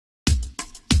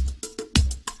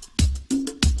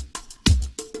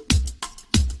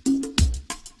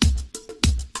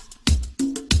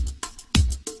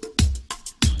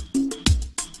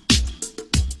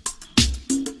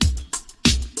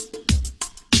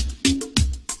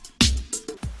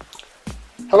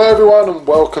Hello everyone and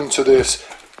welcome to this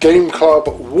Game Club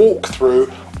walkthrough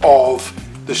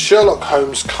of the Sherlock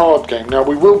Holmes card game. Now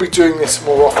we will be doing this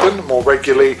more often, more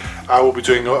regularly. We'll be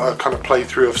doing a kind of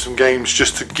playthrough of some games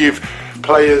just to give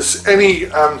players, any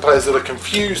players that are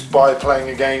confused by playing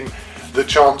a game, the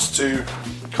chance to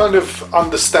kind of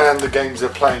understand the games they're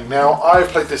playing. Now I've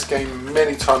played this game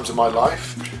many times in my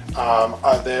life.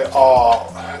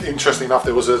 Interestingly enough,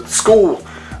 there was a school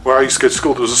where I used to go to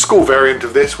school, there was a school variant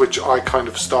of this which I kind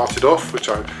of started off, which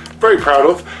I'm very proud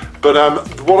of. But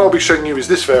what I'll be showing you is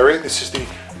this variant. This is the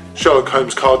Sherlock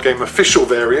Holmes card game official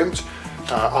variant,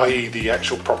 i.e. the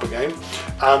actual proper game.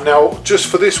 Now just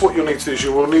for this, what you'll need to do is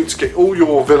you will need to get all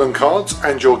your villain cards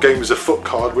and your game as a foot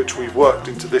card, which we've worked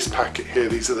into this packet here.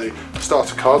 These are the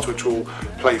starter cards which will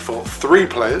play for 3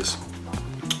 players.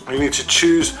 You need to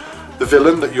choose the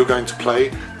villain that you're going to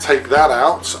play, take that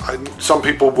out. Some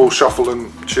people will shuffle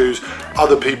and choose.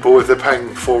 Other people, if they're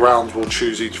playing 4 rounds, will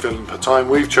choose each villain per time.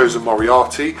 We've chosen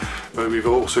Moriarty, but we've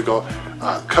also got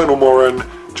Colonel Moran,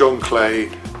 John Clay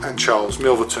and Charles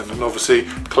Milverton. And obviously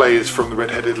Clay is from the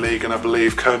Red-Headed League, and I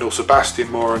believe Colonel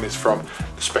Sebastian Moran is from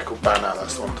the Speckled Banner.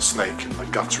 That's the one, the snake and the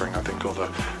guttering, I think, or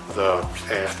the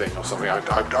air thing or something.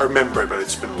 I remember it, but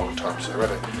it's been a long time, so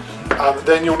ready.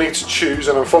 Then you'll need to choose,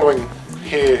 and I'm following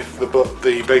here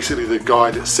basically the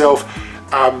guide itself.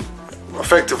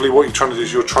 Effectively what you're trying to do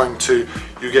is you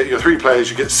get your 3 players,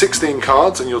 you get 16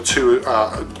 cards, and your 2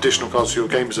 additional cards, so your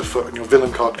game is afoot, and your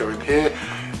villain card go in here.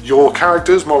 Your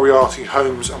characters, Moriarty,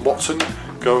 Holmes and Watson,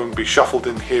 go and be shuffled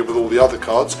in here with all the other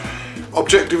cards.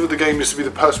 Objective of the game is to be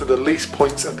the person with the least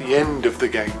points at the end of the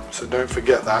game, so don't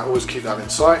forget that, always keep that in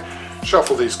sight.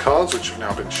 Shuffle these cards, which have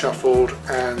now been shuffled,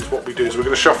 and what we do is we're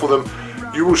going to shuffle them.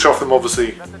 You will shuffle them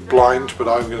obviously blind, but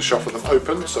I'm going to shuffle them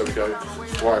open. So we go,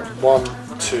 right, 1,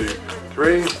 2,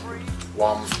 3,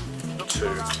 1, 2,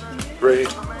 3,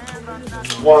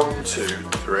 1, 2,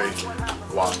 3,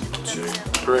 1, 2,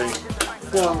 3,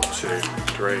 1, 2,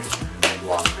 3,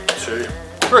 1, 2,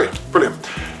 3. Brilliant.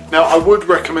 Now I would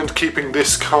recommend keeping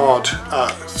this card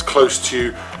close to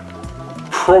you,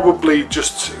 probably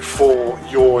just for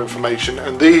your information,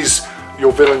 and these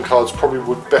your villain cards probably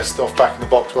would best off back in the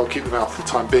box, but I'll keep them out for the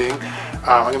time being.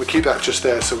 I'm going to keep that just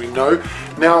there so we know.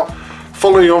 Now,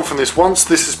 following on from this, once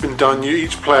this has been done,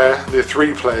 each player, the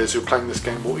 3 players who are playing this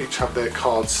game, will each have their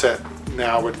cards set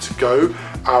now ready to go.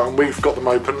 And we've got them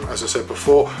open, as I said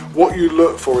before. What you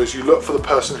look for is you look for the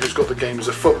person who's got the game as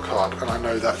a foot card, and I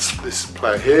know that's this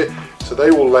player here, so they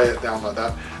will lay it down like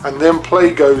that, and then play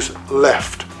goes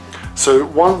left. So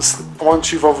once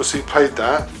you've obviously played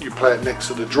that, you play it next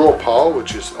to the draw pile,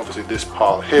 which is obviously this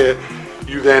pile here.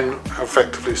 You then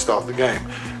effectively start the game.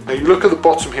 Now you look at the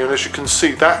bottom here, and as you can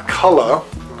see, that colour,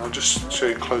 and I'll just show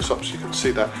you close up so you can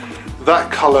see that,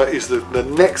 that colour is the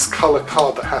next colour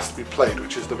card that has to be played,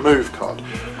 which is the move card.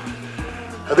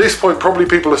 At this point, probably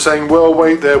people are saying, well,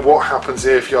 wait there, what happens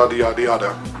if yada yada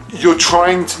yada. You've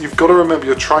got to remember,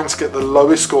 you're trying to get the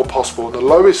lowest score possible, and the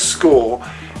lowest score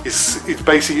is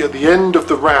basically at the end of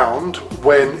the round,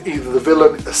 when either the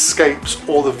villain escapes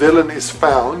or the villain is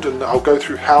found, and I'll go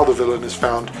through how the villain is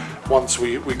found once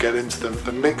we get into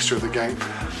the mixture of the game.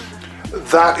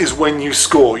 That is when you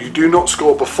score. You do not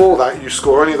score before that, you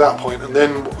score only at that point, and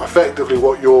then effectively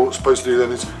what you're supposed to do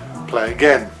then is play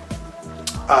again.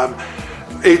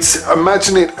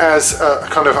 Imagine it as a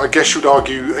kind of, I guess you'd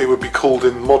argue it would be called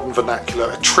in modern vernacular,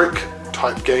 a trick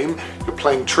type game. You're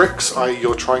playing tricks, i.e.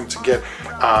 you're trying to get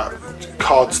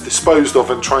cards disposed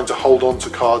of and trying to hold on to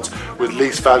cards with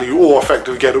least value, or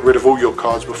effectively get rid of all your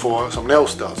cards before someone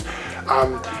else does.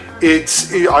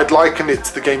 I'd liken it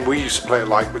to the game we used to play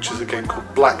which is a game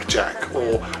called Blackjack,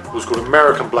 or it was called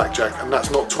American Blackjack, and that's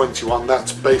not 21,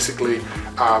 that's basically,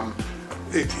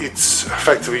 it's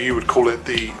effectively, you would call it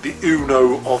the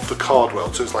Uno of the card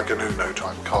world, so it's like an Uno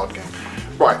type card game.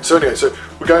 Right, so anyway, so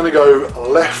we're going to go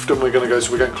left, and we're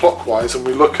going clockwise, and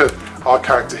we look at our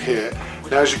character here.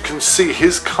 Now as you can see,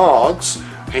 his cards,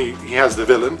 he has the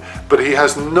villain, but he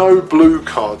has no blue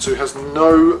card, so he has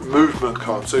no movement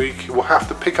card, so he will have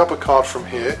to pick up a card from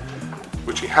here,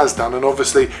 which he has done, and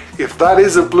obviously if that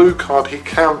is a blue card, he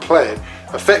can play it.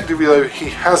 Effectively though, he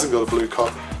hasn't got a blue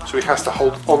card, so he has to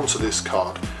hold on to this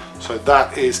card. So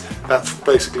that's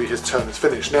basically his turn is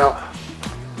finished. Now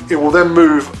it will then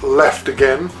move left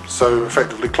again, so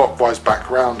effectively clockwise back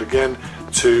round again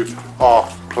to our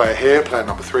player here, player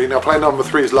number 3. Now player number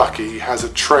 3 is lucky, he has a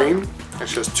train,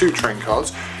 actually has 2 train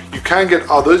cards. You can get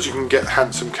others, you can get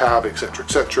hansom cab, etc,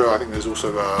 etc. I think there's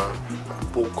also a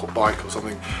walk or bike or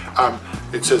something.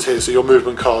 It says here, so your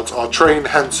movement cards are train,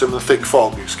 hansom and thick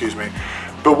fog, excuse me.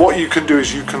 But what you can do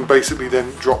is you can basically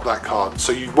then drop that card.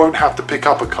 So you won't have to pick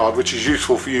up a card, which is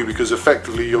useful for you because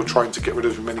effectively you're trying to get rid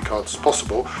of as many cards as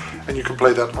possible, and you can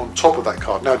play that on top of that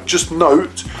card. Now just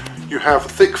note, you have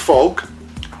thick fog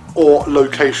or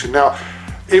location. Now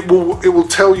it will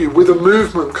tell you with a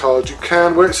movement card, you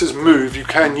can, where it says move, you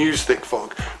can use thick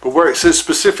fog, but where it says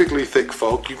specifically thick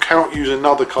fog, you cannot use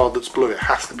another card that's blue. It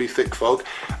has to be thick fog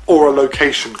or a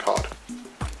location card.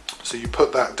 So you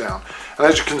put that down, and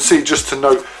as you can see, just to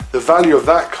note, the value of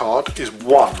that card is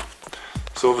 1.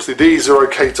 So obviously these are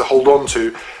okay to hold on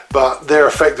to, but they're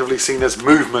effectively seen as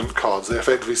movement cards. They're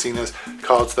effectively seen as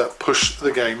cards that push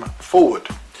the game forward.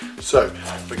 So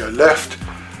we go left.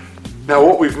 Now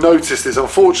what we've noticed is,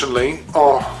 unfortunately,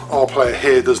 our player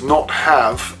here does not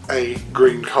have a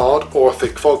green card or a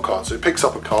thick fog card. So he picks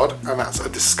up a card, and that's a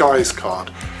disguise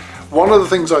card. One of the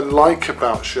things I like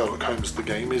about Sherlock Holmes the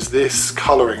game is this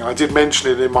colouring. I did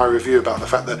mention it in my review about the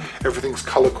fact that everything's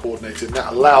colour coordinated, and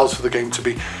that allows for the game to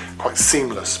be quite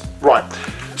seamless. Right,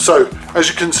 so as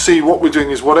you can see, what we're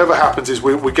doing is whatever happens is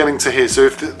we're getting to here. So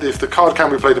if the card can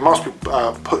be played, it must be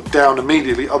put down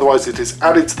immediately, otherwise it is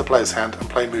added to the player's hand and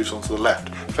play moves on to the left.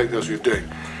 Effectively as you're doing.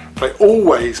 Play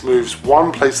always moves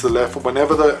one place to the left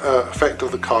whenever the effect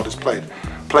of the card is played.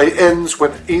 Play ends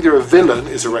when either a villain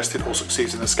is arrested or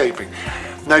succeeds in escaping.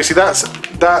 Now you see, that's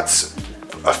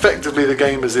effectively the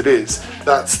game as it is.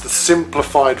 That's the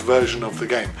simplified version of the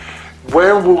game.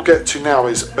 Where we'll get to now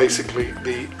is basically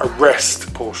the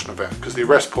arrest portion of it, because the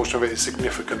arrest portion of it is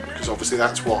significant, because obviously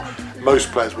that's what most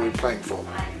players will be playing for.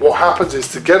 What happens is,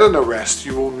 to get an arrest,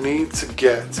 you will need to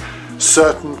get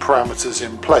certain parameters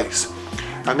in place.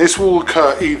 And this will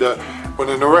occur either when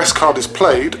an arrest card is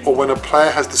played or when a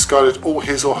player has discarded all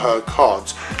his or her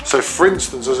cards. So for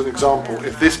instance, as an example,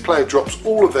 if this player drops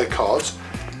all of their cards,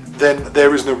 then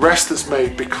there is an arrest that's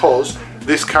made because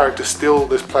this player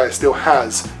still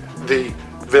has the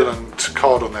villain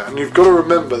card on there. And you've got to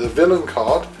remember, the villain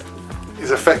card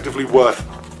is effectively worth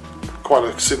quite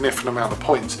a significant amount of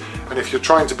points. And if you're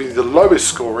trying to be the lowest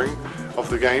scoring of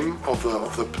the game, of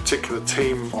the particular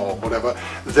team or whatever,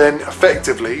 then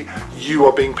effectively you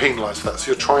are being penalised for that.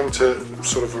 So you're trying to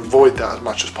sort of avoid that as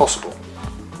much as possible.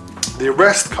 The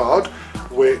arrest card,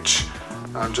 which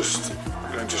I'm just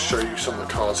going to show you some of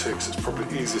the cards here because it's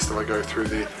probably easiest if I go through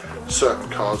the certain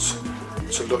cards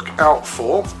to look out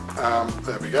for.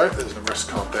 There we go, there's an arrest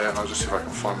card there, and I'll just see if I can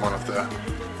find one of the,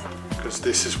 because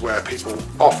this is where people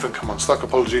often come unstuck.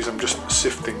 Apologies, I'm just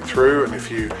sifting through, and if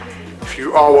you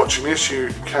are watching this, you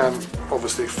can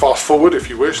obviously fast forward if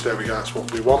you wish. There we go, that's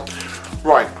what we want.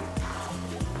 Right,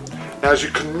 now as you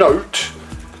can note,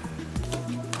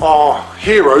 our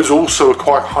heroes also are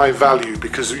quite high value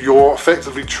because you're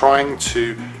effectively trying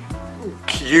to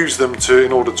use them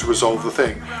in order to resolve the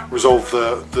thing, resolve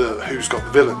the who's got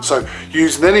the villain. So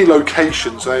using any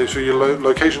location, so your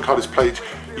location card is played,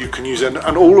 you can use it,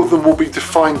 and all of them will be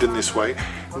defined in this way.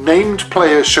 Named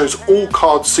player shows all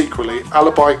cards secretly.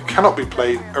 Alibi cannot be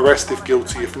played. Arrest if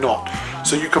guilty, if not.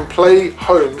 So you can play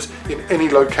Holmes in any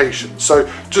location.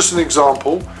 So just an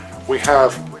example, we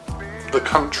have the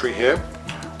country here.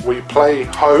 We play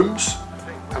Holmes,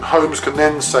 and Holmes can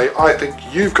then say, I think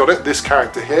you've got it, this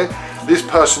character here. This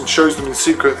person shows them in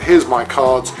secret, here's my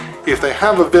cards. If they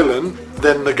have a villain,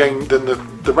 then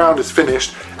the round is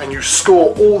finished, and you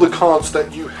score all the cards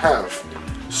that you have.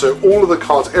 So all of the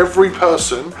cards, every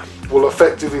person will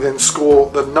effectively then score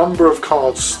the number of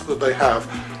cards that they have.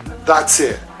 That's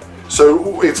it.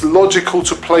 So it's logical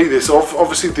to play this.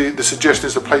 Obviously the suggestion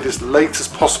is to play this late as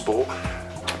possible.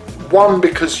 One,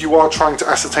 because you are trying to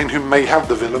ascertain who may have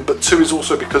the villain, but two is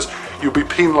also because you'll be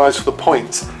penalised for the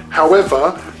points.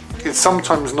 However, it's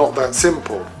sometimes not that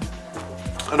simple.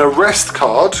 An arrest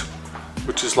card,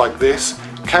 which is like this,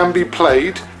 can be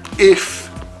played if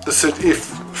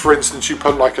for instance you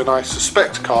put like an I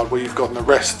suspect card where you've got an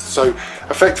arrest. So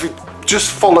effectively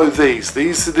just follow these.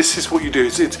 This is what you do.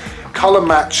 It's colour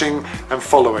matching and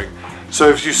following. So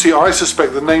if you see I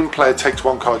suspect, the named player takes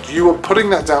one card, you are putting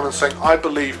that down and saying I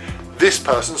believe this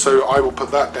person, so I will put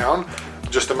that down.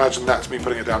 Just imagine that's me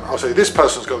putting it down. I'll say this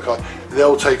person's got a card,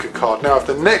 they'll take a card. Now if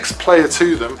the next player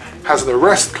to them has an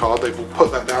arrest card, they will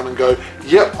put that down and go,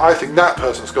 yep, I think that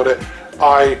person's got it.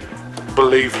 I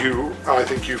believe you, I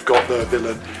think you've got the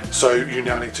villain, so you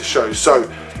now need to show. So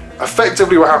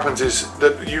effectively what happens is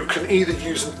that you can either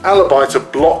use an alibi to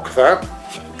block that,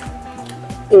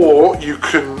 or you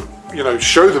can,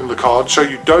 show them the card, show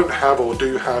you don't have or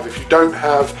do have. If you don't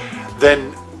have,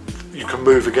 then you can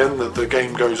move again, the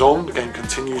game goes on, the game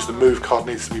continues, the move card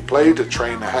needs to be played, a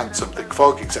train, a handsome, thick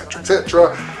fog, etc,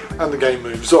 etc, and the game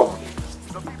moves on.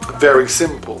 Very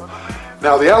simple.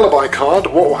 Now the alibi card,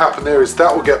 what will happen there is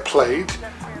that will get played.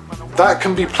 That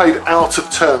can be played out of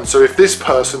turn. So if this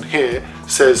person here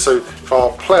says, so if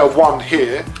our player 1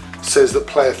 here says that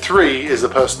player 3 is the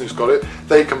person who's got it,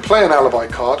 they can play an alibi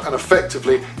card, and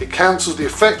effectively it cancels the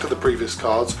effect of the previous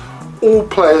cards. All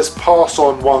players pass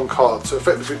on 1 card. So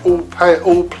effectively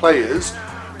all players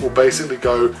will basically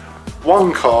go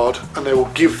 1 card, and they will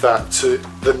give that to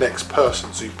the next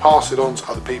person. So you pass it on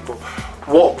to other people.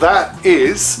 What that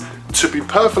is, to be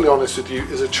perfectly honest with you,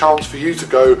 is a chance for you to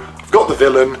go, I've got the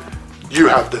villain, you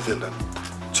have the villain,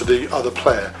 to the other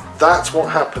player. That's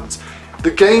what happens. The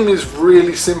game is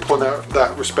really simple in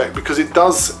that respect, because it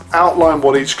does outline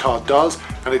what each card does,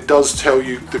 and it does tell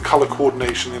you the colour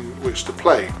coordination in which to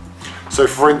play. So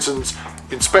for instance,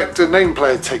 Inspector name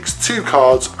player takes 2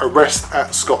 cards, arrest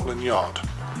at Scotland Yard.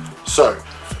 So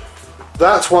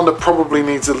that's one that probably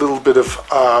needs a little bit of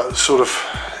sort of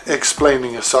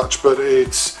explaining as such, but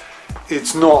it's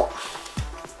not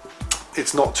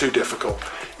too difficult.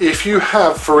 If you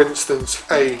have, for instance,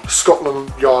 a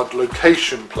Scotland Yard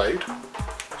location played,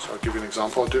 so I'll give you an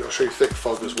example. I'll show you thick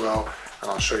fog as well, and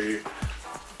I'll show you,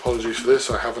 apologies for this,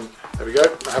 there we go,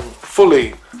 I haven't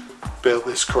fully built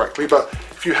this correctly, but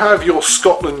if you have your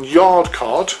Scotland Yard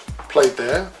card played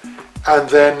there, and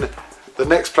then the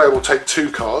next player will take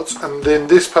 2 cards, and then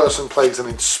this person plays an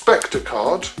Inspector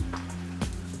card,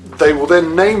 they will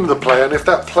then name the player, and if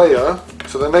that player,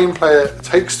 so the name player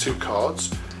takes 2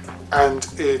 cards and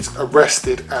is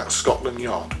arrested at Scotland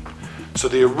Yard. So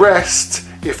the arrest,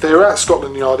 if they're at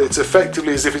Scotland Yard, it's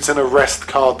effectively as if it's an arrest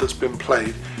card that's been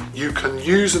played. You can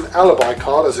use an alibi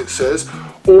card, as it says,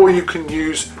 or you can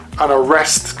use an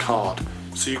arrest card.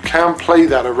 So you can play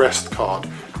that arrest card.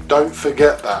 Don't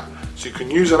forget that. So you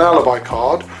can use an alibi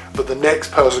card, but the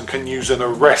next person can use an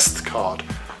arrest card.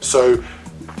 So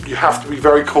you have to be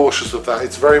very cautious of that.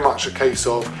 It's very much a case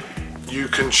of, you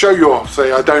can show your,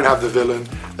 say I don't have the villain,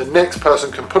 the next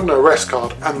person can put an arrest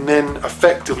card and then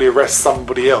effectively arrest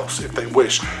somebody else if they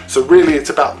wish. So really it's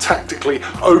about tactically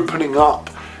opening up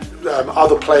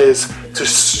other players to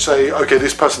say, okay,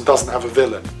 this person doesn't have a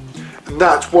villain. And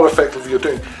that's what effectively you're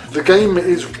doing. The game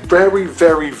is very,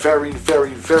 very, very,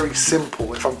 very, very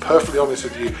simple, if I'm perfectly honest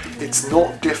with you. It's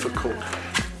not difficult.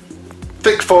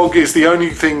 Thick fog is the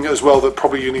only thing as well that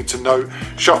probably you need to know.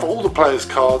 Shuffle all the players'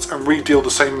 cards and re-deal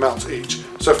the same amounts each.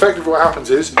 So effectively what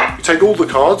happens is, you take all the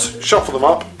cards, shuffle them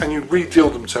up, and you re-deal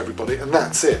them to everybody, and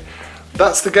that's it.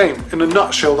 That's the game. In a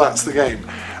nutshell, that's the game.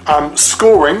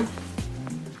 Scoring.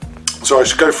 So I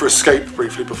should go for escape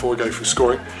briefly before we go through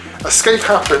scoring. Escape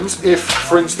happens if,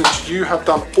 for instance, you have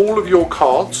done all of your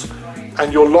cards,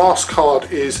 and your last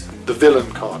card is the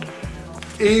villain card.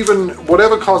 Even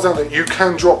whatever card's down there, you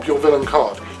can drop your villain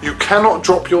card. You cannot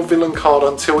drop your villain card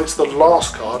until it's the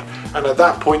last card, and at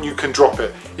that point you can drop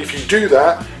it. If you do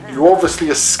that, you obviously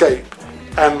escape,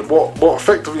 and what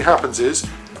effectively happens is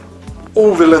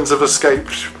all villains have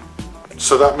escaped,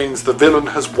 so that means the villain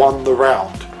has won the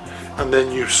round, and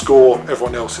then you score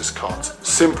everyone else's cards.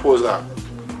 Simple as that.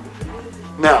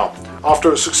 Now,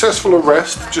 after a successful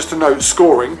arrest, just to note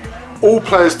scoring, all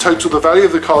players total the value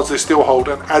of the cards they still hold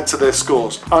and add to their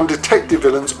scores. Undetected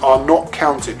villains are not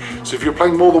counted. So if you're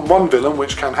playing more than one villain,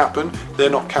 which can happen,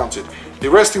 they're not counted. The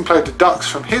arresting player deducts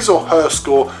from his or her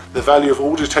score the value of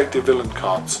all detected villain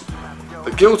cards.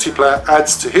 The guilty player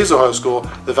adds to his or her score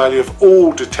the value of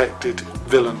all detected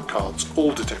villain cards.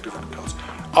 All detected villain cards.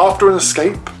 After an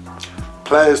escape,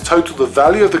 players total the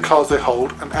value of the cards they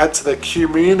hold and add to their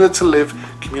cumulative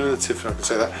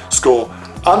score.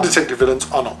 Undetected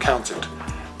villains are not counted.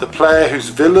 The player whose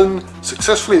villain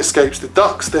successfully escapes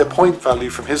deducts their point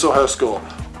value from his or her score.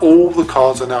 All the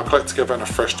cards are now collected together and a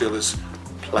fresh deal is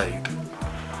played.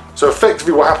 So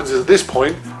effectively what happens is at this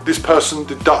point, this person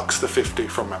deducts the 50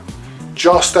 from it.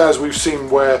 Just as we've seen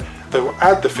where they will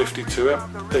add the 50 to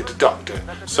it, they deduct it.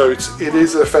 So it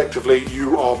is effectively,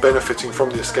 you are benefiting from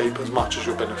the escape as much as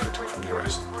you're benefiting from the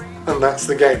arrest. And that's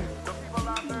the game.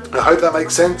 I hope that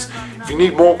makes sense. If you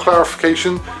need more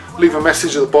clarification, leave a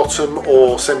message at the bottom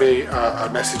or send me a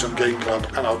message on Game Club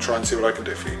and I'll try and see what I can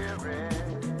do for you.